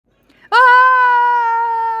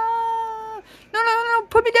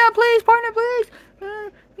put me down, please, partner, please.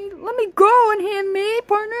 Let me go and him me,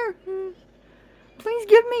 partner. Please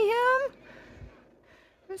give me him.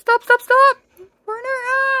 Stop, stop, stop,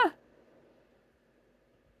 partner.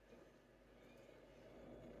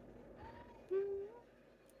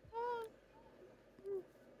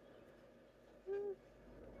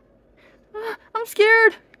 I'm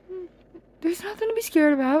scared. There's nothing to be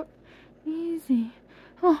scared about. Easy.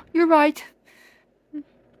 Oh, you're right.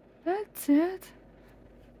 That's it.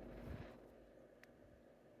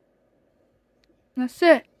 Now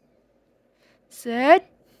sit. Sit.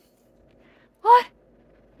 What?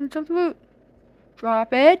 Jump the boot.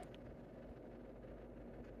 Drop it.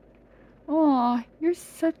 Aw, you're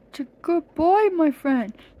such a good boy, my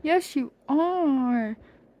friend. Yes, you are.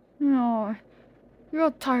 Oh, you're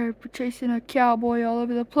all tired of chasing a cowboy all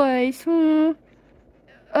over the place.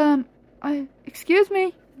 Excuse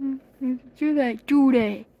me. Do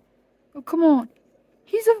that. Oh, come on.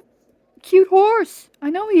 He's a cute horse. I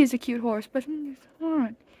know he is a cute horse, but come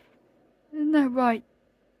on. Isn't that right,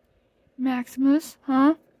 Maximus?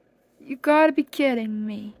 Huh? You gotta be kidding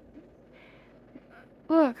me.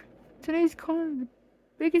 Look, today's kind of the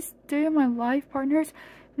biggest day of my life, partners.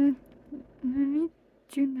 I need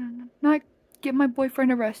you to not get my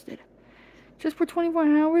boyfriend arrested. Just for 24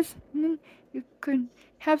 hours, and then you can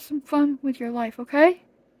have some fun with your life, okay?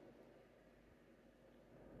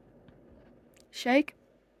 Shake.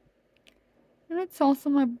 And it's also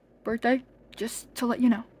my birthday, just to let you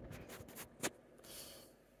know.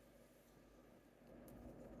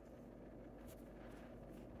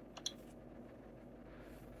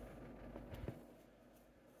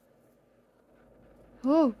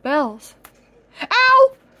 Oh, bells.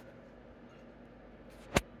 Ow!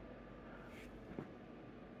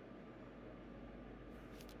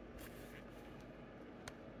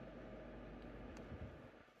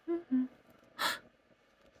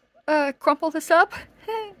 Crumple this up.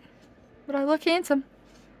 But I look handsome.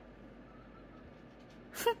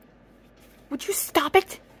 Would you stop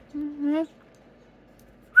it?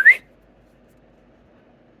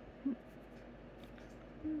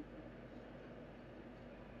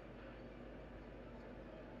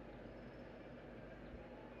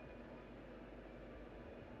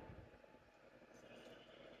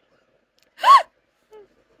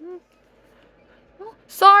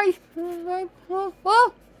 Sorry.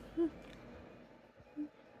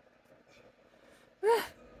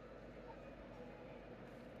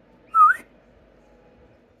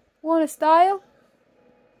 Want a style?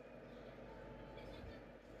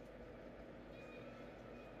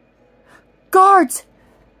 Guards!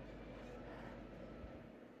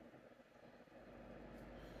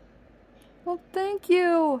 Well, thank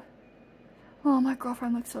you. Oh, my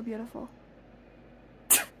girlfriend looks so beautiful.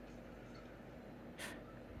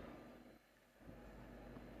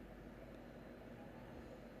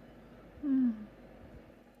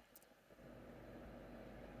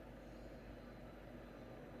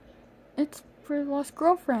 It's for your lost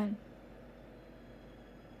girlfriend.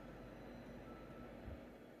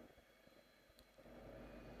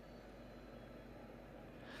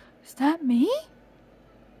 Is that me?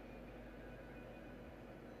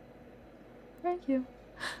 Thank you.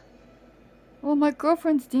 Well, my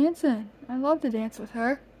girlfriend's dancing. I love to dance with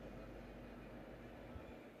her.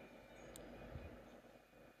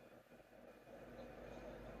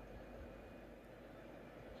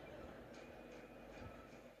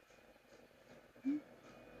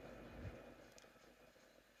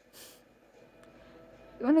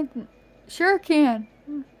 You wanna? Sure can.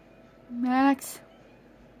 Max.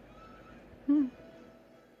 Here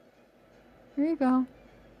you go.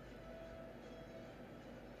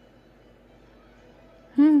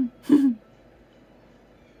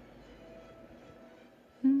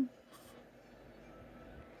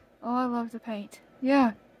 Oh, I love to paint.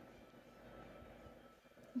 Yeah.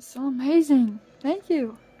 It's so amazing. Thank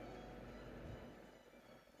you.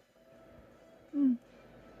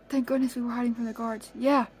 Thank goodness we were hiding from the guards.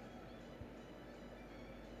 Yeah.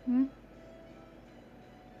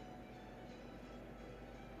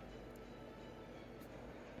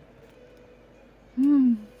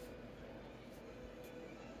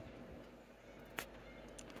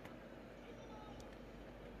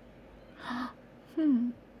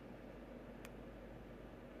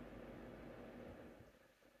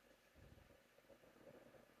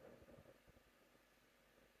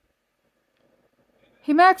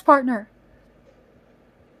 Hey, Max, partner.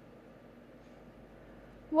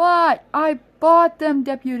 What? I bought them,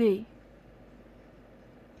 deputy.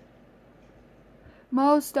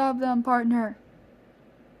 Most of them, partner.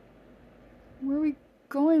 Where are we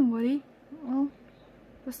going, Woody? Well,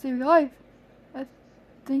 let's save your life.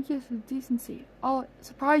 thank you for decency. I'll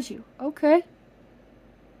surprise you. Okay.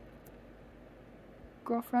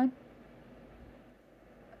 Girlfriend.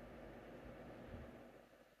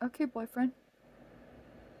 Okay, boyfriend.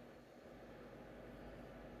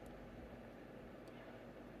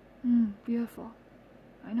 Beautiful.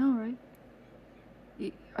 I know, right?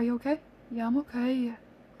 Are you okay? Yeah, I'm okay.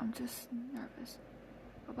 I'm just nervous.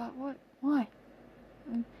 About what? Why?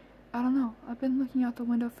 I don't know. I've been looking out the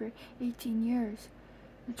window for 18 years,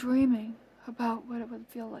 dreaming about what it would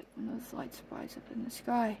feel like when those lights rise up in the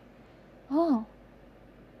sky. Oh,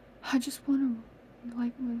 I just wonder,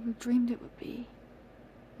 like, what we dreamed it would be.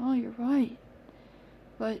 Oh, you're right.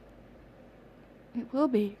 But it will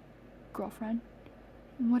be, girlfriend.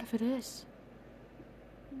 And what if it is?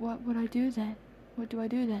 What would I do then? What do I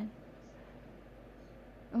do then?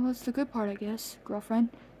 Well, that's the good part, I guess, girlfriend.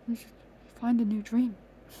 We should find a new dream.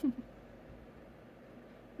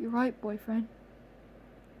 You're right, boyfriend.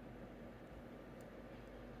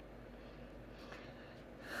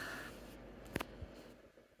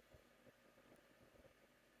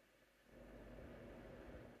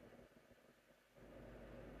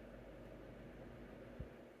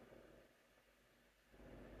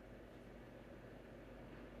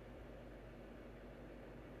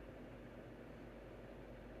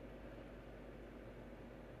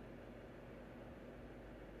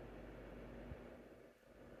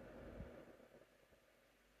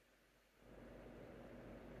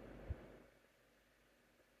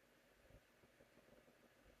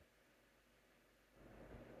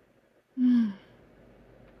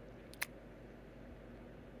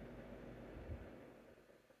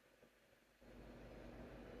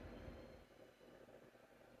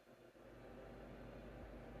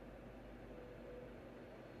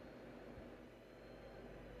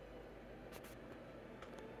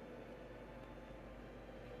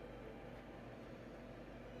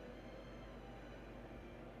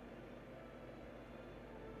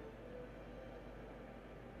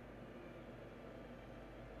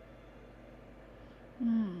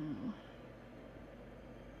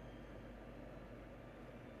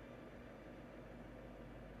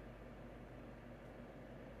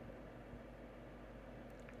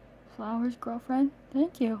 Flowers, girlfriend?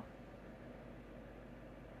 Thank you.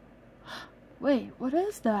 Wait, what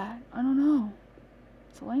is that? I don't know.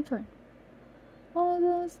 It's a lantern. All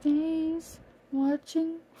those days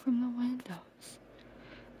watching from the windows.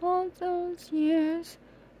 All those years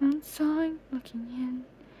outside looking in.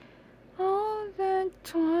 All that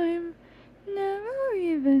time never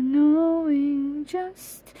even knowing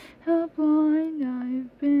just how blind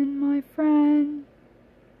I've been, my friend.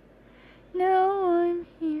 Now I'm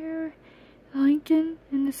here, Lincoln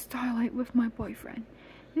in the starlight with my boyfriend.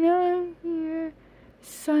 Now I'm here,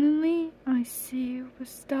 suddenly I see the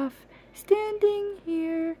stuff standing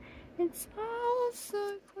here. It's all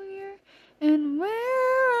so clear, and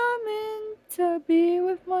where I'm meant to be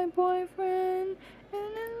with my boyfriend.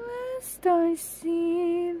 And at last I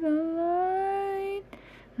see the light,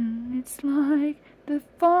 and it's like the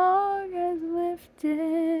fog has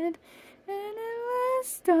lifted. And at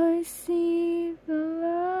last I see the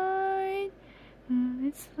light, and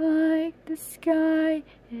it's like the sky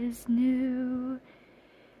is new,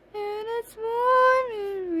 and it's warm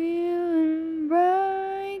and real and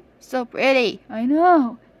bright. So pretty, I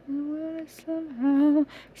know. And when I somehow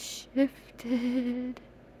shifted,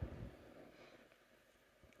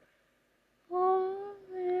 all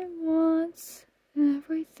at once,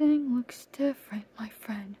 everything looks different, my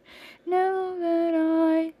friend. Now that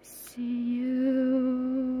I see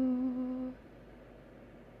you.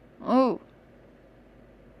 Oh.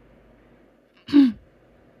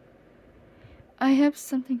 I have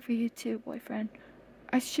something for you too, boyfriend.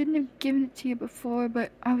 I shouldn't have given it to you before,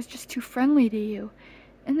 but I was just too friendly to you.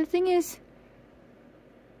 And the thing is,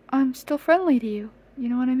 I'm still friendly to you. You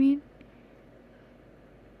know what I mean?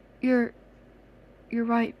 You're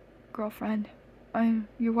right, girlfriend.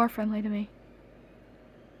 You are friendly to me.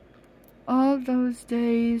 All those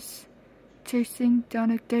days chasing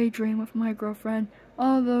down a daydream with my girlfriend.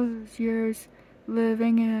 All those years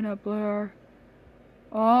living in a blur.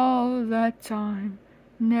 All that time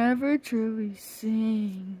never truly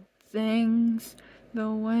seeing things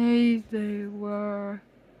the way they were.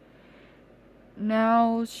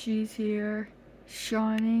 Now she's here,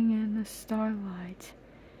 shining in the starlight.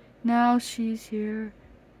 Now she's here.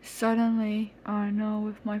 Suddenly, I know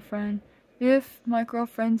with my friend, if my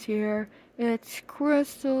girlfriend's here, it's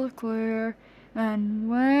crystal clear, and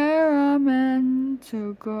where I'm meant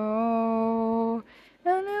to go.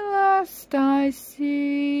 And at last I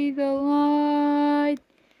see the light,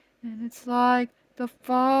 and it's like The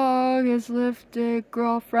fog is lifted,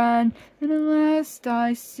 girlfriend, and at last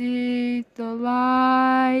I see the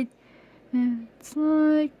light. And it's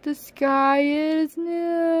like the sky is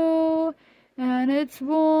new, and it's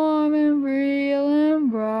warm and real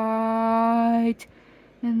and bright.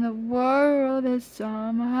 And the world has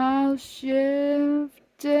somehow shifted,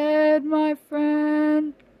 my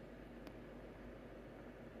friend.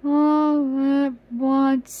 All at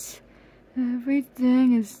once,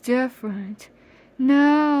 everything is different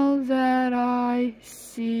now that I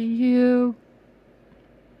see you.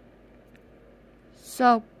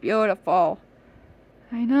 So beautiful.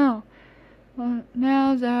 I know. Well,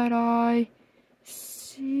 now that I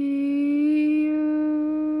see you.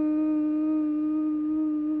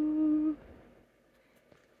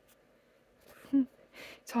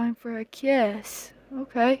 Time for a kiss.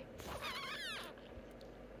 Okay.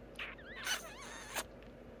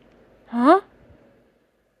 Huh?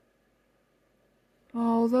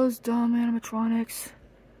 Oh, those dumb animatronics.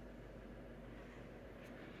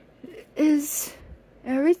 Is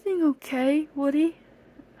everything okay, Woody?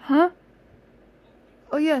 Huh?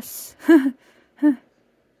 Oh, yes.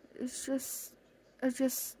 It's just,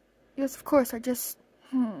 yes, of course, you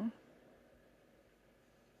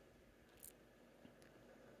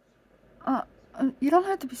don't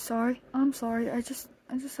have to be sorry. I'm sorry. I just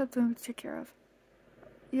have to take care of.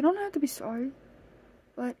 You don't have to be sorry.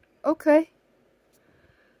 But, okay.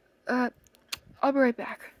 I'll be right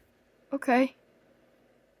back. Okay.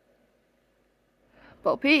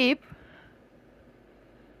 Bo Peep.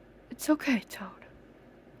 It's okay, Toad.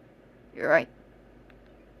 You're right.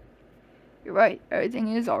 You're right.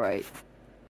 Everything is alright.